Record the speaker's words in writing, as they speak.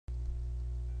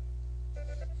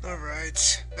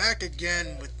Alright, back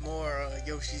again with more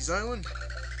Yoshi's Island.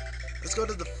 Let's go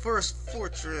to the first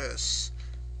fortress.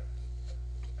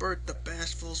 Bert the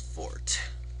Bashful's fort.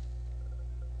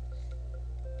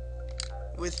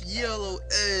 With yellow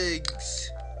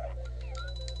eggs.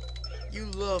 You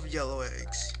love yellow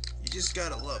eggs. You just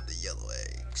gotta love the yellow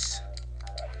eggs.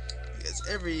 Because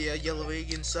every yellow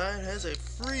egg inside has a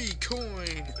free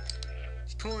coin.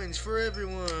 Coins for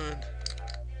everyone.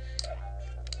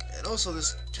 And also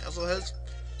this castle has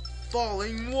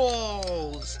falling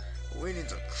walls waiting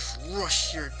to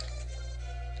crush your...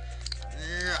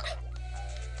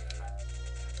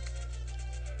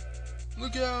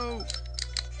 Look out!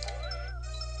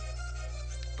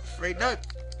 Afraid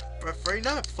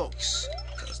not, folks,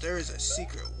 because there is a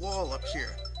secret wall up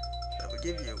here that will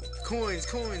give you coins.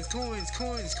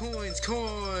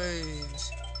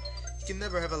 You can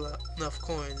never have enough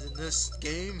coins in this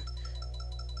game,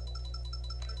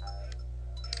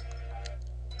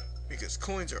 because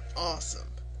coins are awesome.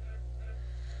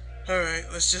 Alright,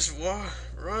 let's just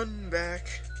run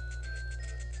back.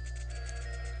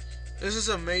 This is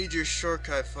a major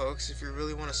shortcut, folks, if you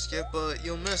really want to skip, but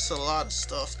you'll miss a lot of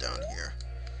stuff down here.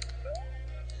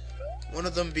 One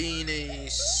of them being a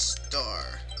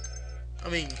star.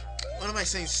 What am I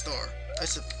saying star?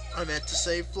 I meant to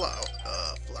say flower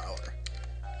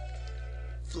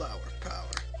power.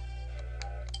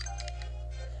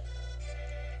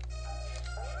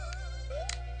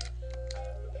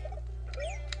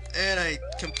 And I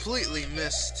completely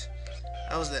missed.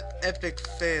 That was an epic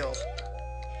fail.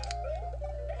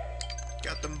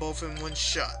 Got them both in one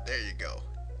shot. There you go.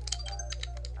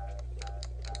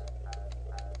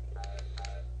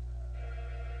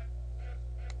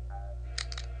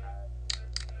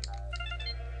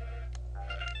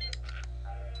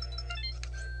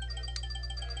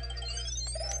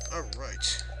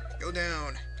 Alright. Go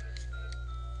down.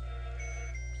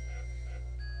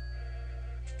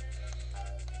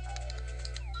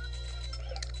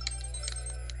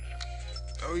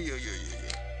 Oh, yeah.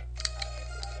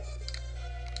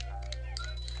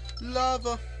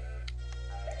 Lava.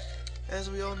 As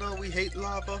we all know, we hate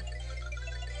lava.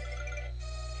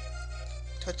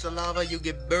 Touch the lava, you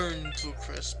get burned to a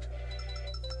crisp.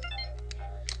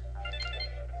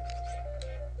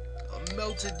 A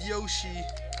melted Yoshi,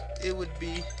 it would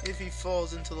be, if he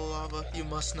falls into the lava, you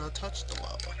must not touch the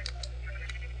lava.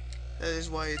 That is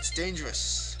why it's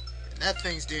dangerous. And that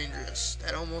thing's dangerous.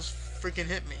 That almost freaking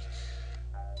hit me.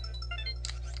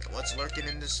 What's lurking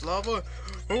in this lava?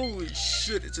 Holy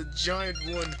shit, it's a giant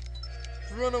one.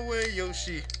 Run away,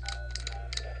 Yoshi.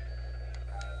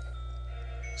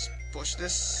 Let's push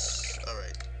this.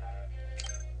 Alright.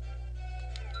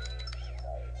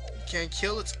 You can't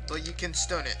kill it, but you can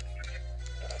stun it.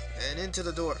 And into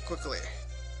the door, quickly.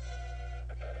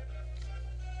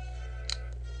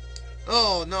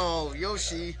 Oh no,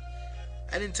 Yoshi.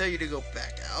 I didn't tell you to go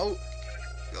back out.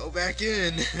 Go back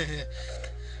in.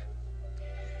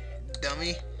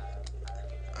 Dummy.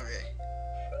 Alright.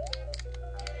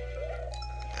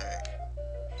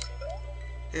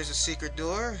 Here's a secret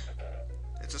door.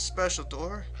 It's a special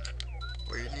door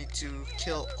where you need to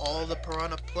kill all the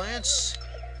piranha plants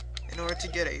in order to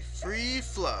get a free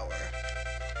flower.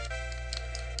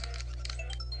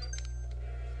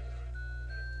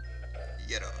 You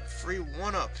get a free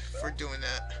 1-up for doing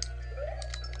that.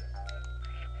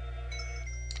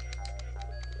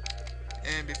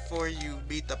 And before you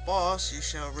beat the boss, you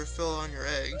shall refill on your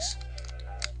eggs.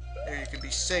 There you can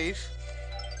be safe.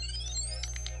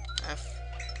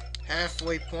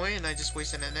 Halfway point, and I just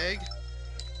wasted an egg.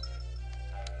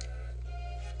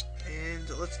 And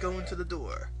let's go into the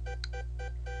door.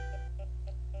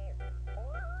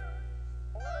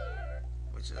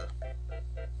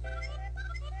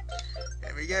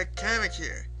 And we got Kamek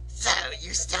here. So,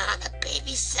 you're still on the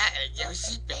baby side,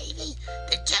 Yoshi baby?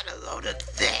 Then get a load of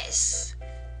this!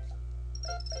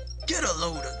 Get a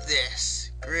load of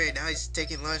this! Great, now he's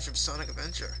taking lines from Sonic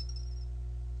Adventure.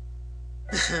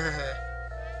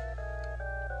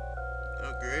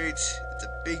 Oh great, it's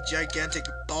a big gigantic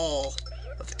ball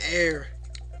of air.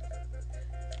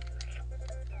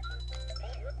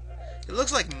 It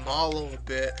looks like Malo a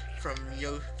bit from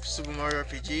Super Mario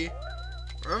RPG.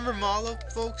 Remember Malo,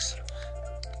 folks?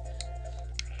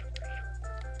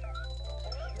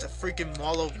 It's a freaking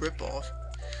Malo ripoff.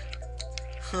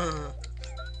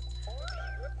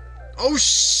 Oh,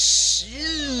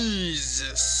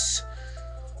 Jesus!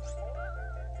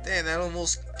 Damn, that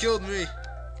almost killed me.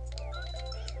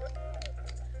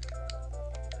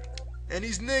 And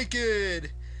he's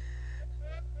naked!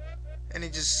 And he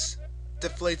just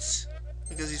deflates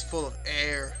because he's full of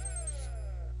air.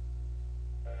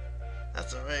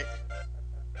 That's alright.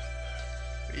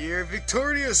 We're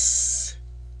victorious!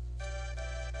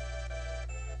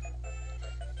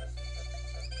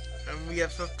 And we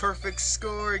have a perfect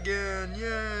score again!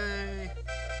 Yay!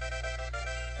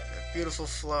 A beautiful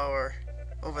flower.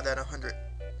 Over that 100.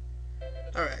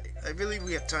 Alright, I believe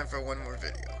we have time for one more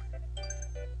video.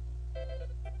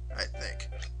 I think.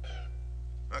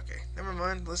 Okay, never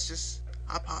mind. Let's just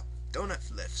hop donut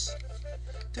flips.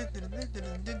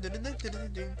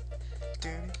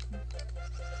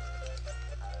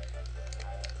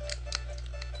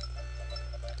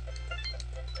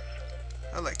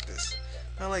 I like this.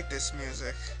 I like this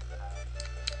music.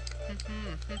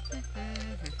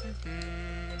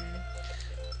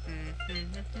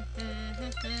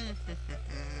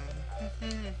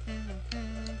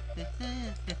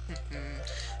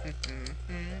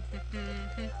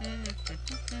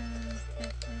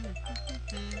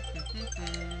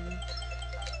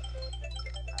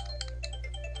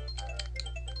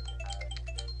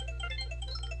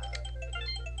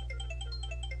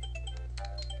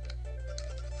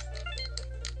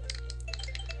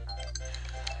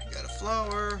 Got a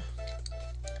flower.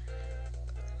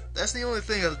 That's the only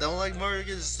thing I don't like Mario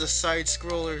is the side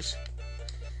scrollers.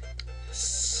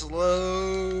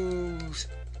 Slow.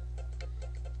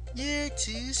 You're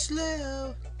too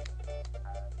slow.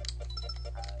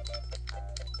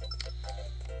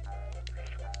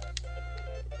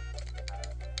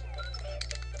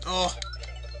 Oh,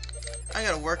 I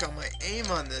gotta work on my aim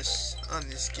on this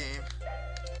game.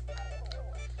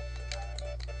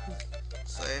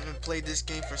 So I haven't played this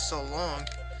game for so long.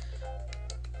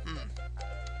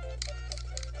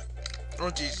 Oh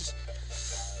Jesus.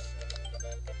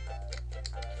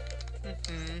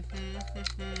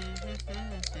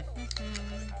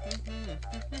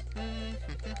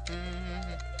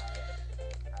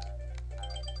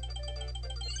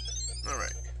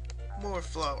 Alright. More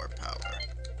flower power.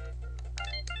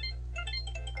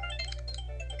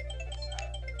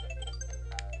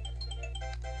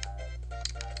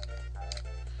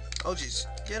 Oh jeez.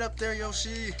 Get up there,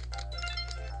 Yoshi!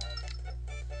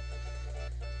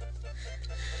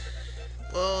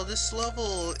 Well, this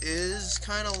level is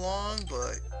kind of long,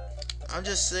 but I'm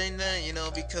just saying that, you know,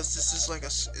 because this is like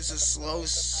it's a slow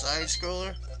side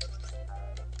scroller.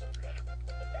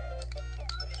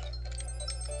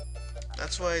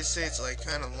 That's why I say it's like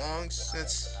kind of long,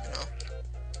 since, you know.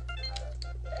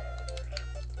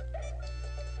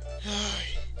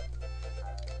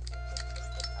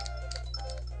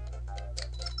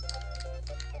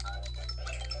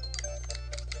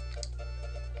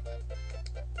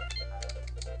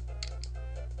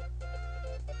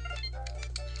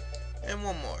 And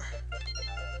one more.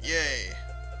 Yay.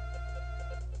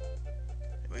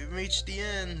 We've reached the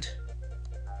end.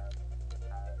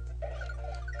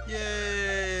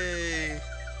 Yay. Are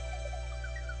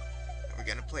we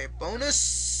gonna play a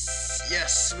bonus?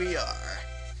 Yes, we are.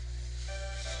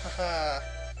 Haha.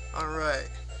 Alright.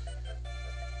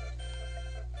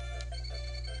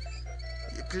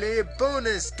 You play a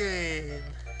bonus game.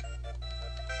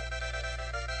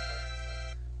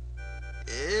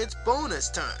 It's bonus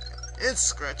time. It's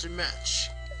scratch and match.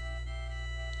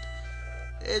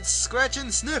 It's scratch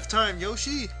and sniff time,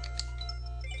 Yoshi.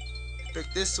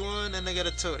 Pick this one, and I got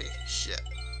a toady. Shit.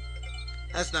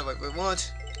 That's not what we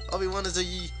want. All we want is a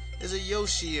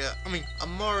Yoshi. A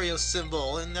Mario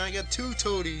symbol, and now I got two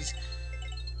toadies.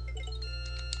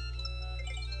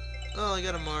 Oh, I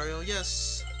got a Mario.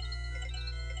 Yes.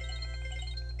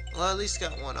 Well, I at least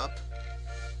got one up.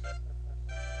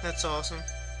 That's awesome.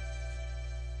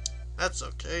 That's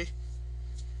okay.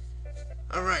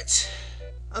 Alright,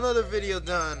 another video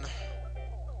done.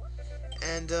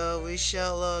 And we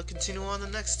shall continue on the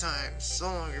next time. So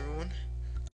long, everyone.